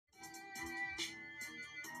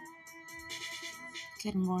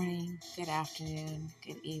Good morning, good afternoon,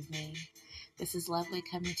 good evening. This is Lovely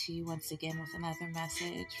coming to you once again with another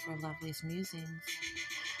message for Lovely's Musings.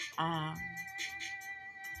 Um,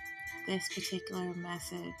 this particular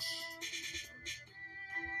message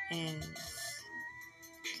is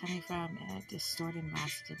coming from a distorted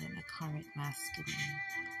masculine, a karmic masculine.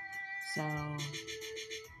 So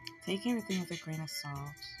take everything with a grain of salt.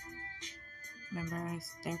 Remember,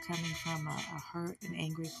 they're coming from a hurt and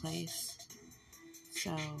angry place.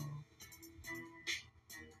 So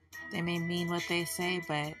they may mean what they say,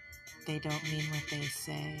 but they don't mean what they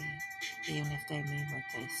say, even if they mean what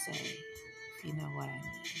they say, if you know what I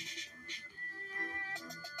mean.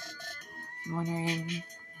 If you're wondering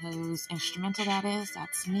whose instrumental that is,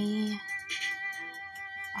 that's me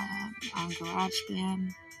on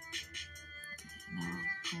GarageBand.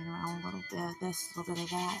 Playing around a little bit of this, a little bit of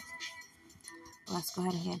that. But let's go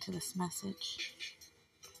ahead and get into this message.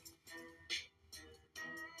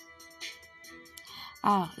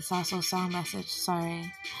 Oh, it's also a song message,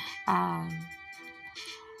 sorry.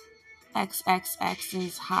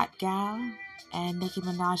 XXX's Hot Gal and Nicki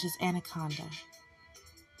Minaj's Anaconda.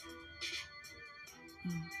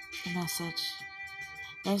 The message.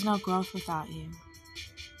 There's no growth without you.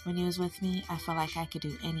 When you was with me, I felt like I could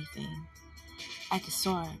do anything. I could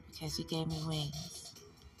soar because you gave me wings.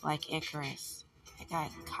 Like Icarus, I got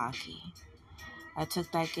cocky. I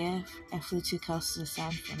took that gift and flew too close to the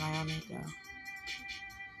sun for my own ego.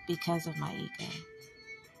 Because of my ego.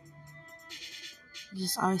 You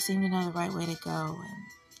just always seem to know the right way to go, and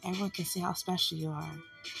everyone can see how special you are.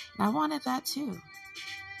 And I wanted that too.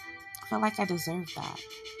 I felt like I deserved that.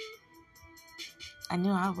 I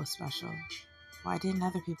knew I was special. Why didn't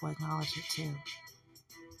other people acknowledge it too?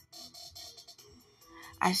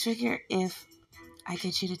 I figure if I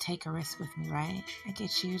get you to take a risk with me, right? I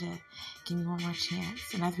get you to give me one more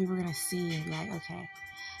chance. And other people are going to see and be like, okay,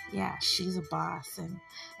 yeah, she's a boss and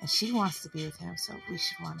she wants to be with him, so we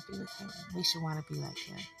should want to be with him. We should want to be like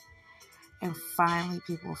him. And finally,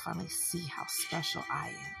 people will finally see how special I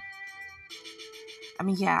am. I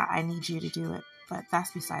mean, yeah, I need you to do it, but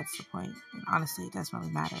that's besides the point. And honestly, it doesn't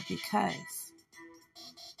really matter because,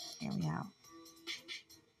 hear me out,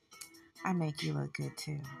 I make you look good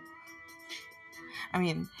too. I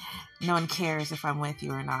mean, no one cares if I'm with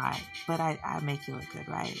you or not, but I make you look good,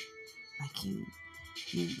 right? Like you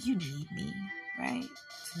need me, right?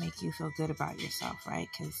 To make you feel good about yourself, right?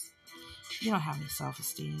 Because you don't have any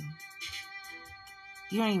self-esteem.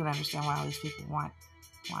 You don't even understand why all these people want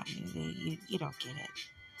you. You don't get it.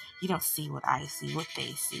 You don't see what I see, what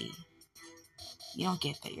they see. You don't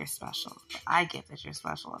get that you're special, but I get that you're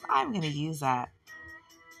special, and I'm going to use that.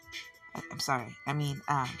 I'm sorry. I mean,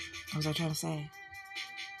 what was I trying to say?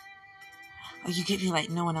 You get me like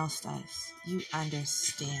no one else does. You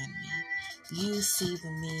understand me. You see the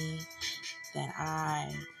me that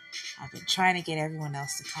I've been trying to get everyone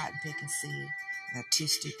else to cotton pick and see. And they're too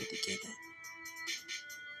stupid to get it.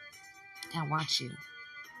 I want you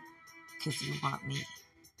because you want me.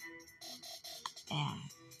 And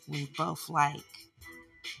we both like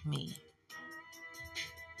me.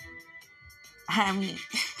 I mean,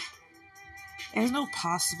 there's no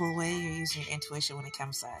possible way you're using your intuition when it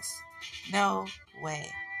comes to us. No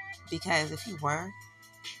way. Because if you were,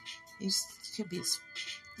 you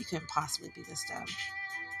couldn't possibly be this dumb.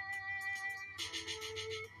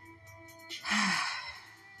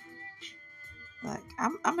 Look,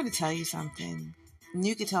 I'm going to tell you something.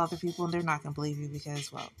 You can tell other people and they're not going to believe you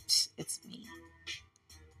because, well, it's me.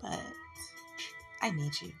 But I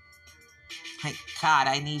need you. Like, God,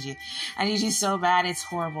 I need you. I need you so bad. It's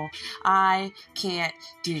horrible. I can't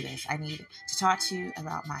do this. I need to talk to you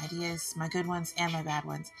about my ideas, my good ones and my bad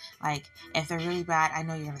ones. Like, if they're really bad, I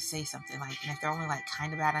know you're going to say something. Like, and if they're only like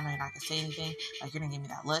kind of bad, I know you're not going to say anything. Like, you're going to give me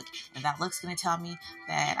that look. And that look's going to tell me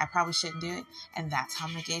that I probably shouldn't do it. And that's how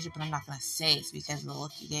I'm going to gauge it. But I'm not going to say it's because of the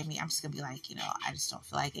look you gave me. I'm just going to be like, I just don't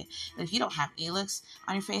feel like it. But if you don't have any looks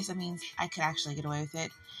on your face, that means I could actually get away with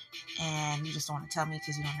it. And you just don't want to tell me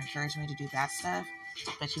because you don't encourage me to do bad stuff.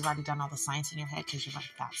 But you've already done all the science in your head because you're like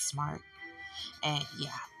that smart. And yeah,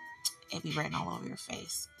 it'd be written all over your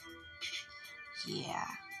face. Yeah.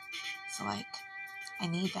 So like, I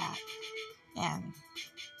need that. And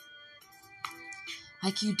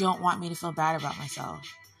like, you don't want me to feel bad about myself.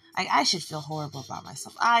 Like, I should feel horrible about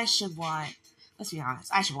myself. Let's be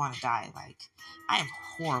honest, I should want to die. Like, I am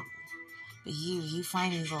horrible. But you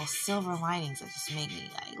find these little silver linings that just make me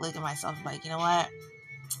like look at myself like, you know what?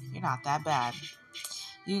 You're not that bad.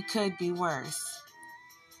 You could be worse.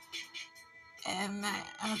 And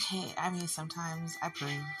sometimes I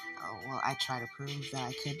try to prove that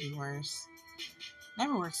I could be worse.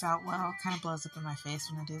 Never works out well. Kind of blows up in my face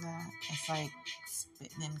when I do that. It's like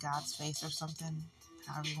spitting in God's face or something,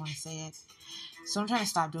 however you want to say it. So I'm trying to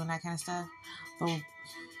stop doing that kind of stuff. But,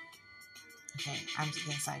 okay, I'm just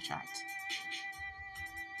getting sidetracked.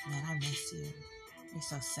 Man, I miss you. You're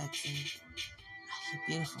so sexy. You're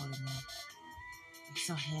beautiful to me. You're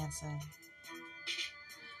so handsome.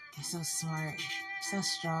 You're so smart. You're so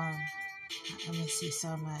strong. I miss you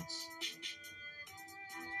so much.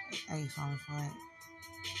 Are you falling for it?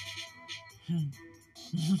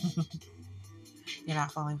 You're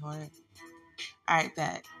not falling for it? Alright,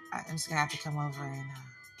 bet. I'm just going to have to come over and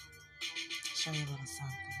show you a little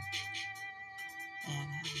something.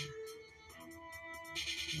 And,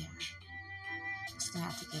 yeah. I'm just going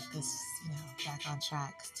to have to get this, back on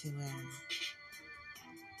track to where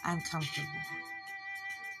I'm comfortable.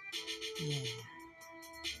 Yeah.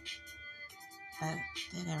 But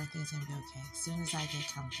then everything's going to be okay as soon as I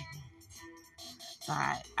get comfortable. So,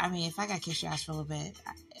 I mean, if I got to kiss your ass for a little bit,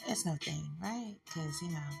 it's no thing, right? Because,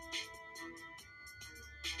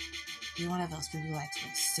 you're one of those people who like to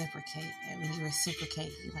reciprocate. And when you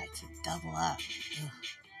reciprocate, you like to double up. Ugh.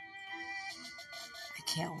 I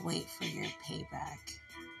can't wait for your payback.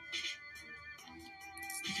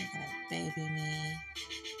 You're going to baby me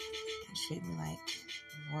and treat me like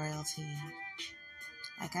royalty.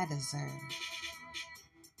 Like I deserve.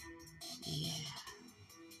 Yeah.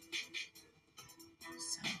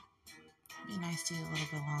 So, be nice to you a little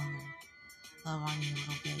bit longer. Love on you a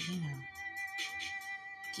little bit,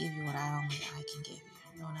 Give you what only I can give you.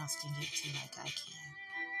 No one else can give to you like I can.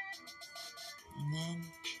 And then,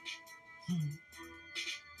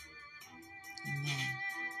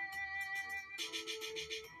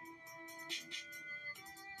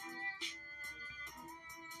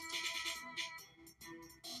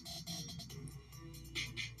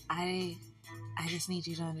 I just need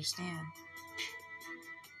you to understand.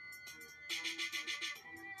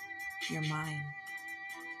 You're mine.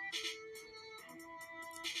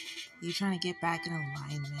 You're trying to get back in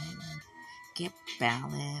alignment and get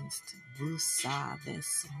balanced. Woo-saw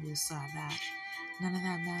this and woo-saw that. None of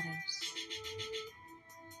that matters.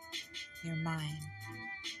 You're mine.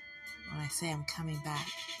 When I say I'm coming back,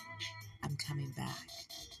 I'm coming back.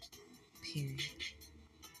 Period.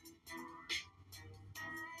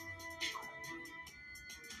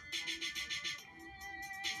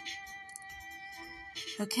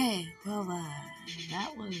 Okay, well,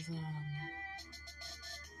 that was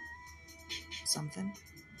something.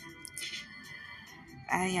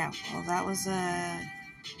 Yeah, well, that was a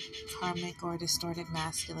karmic or distorted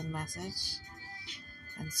masculine message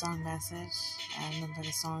and song message. And remember,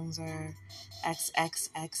 the songs are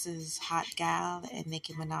XXX's Hot Gal and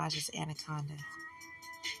Nicki Minaj's Anaconda.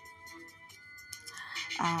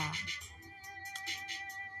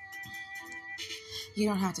 You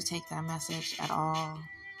don't have to take that message at all.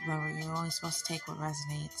 Remember, you're only supposed to take what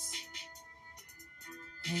resonates.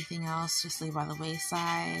 Anything else, just leave by the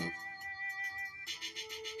wayside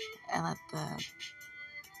and let the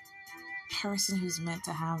person who's meant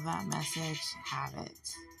to have that message have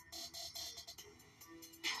it.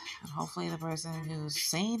 And hopefully the person who's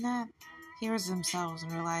saying that hears themselves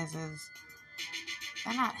and realizes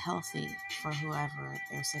they're not healthy for whoever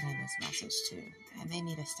they're sending this message to. And they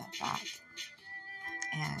need to step back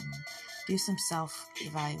and do some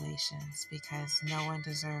self-evaluations, because no one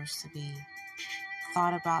deserves to be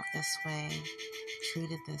thought about this way,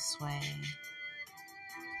 treated this way,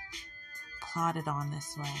 plotted on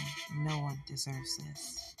this way. No one deserves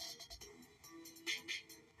this.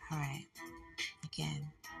 Alright,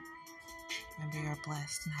 again, remember you're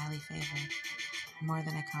blessed and highly favored, more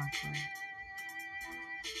than a conqueror.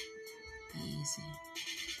 Be easy.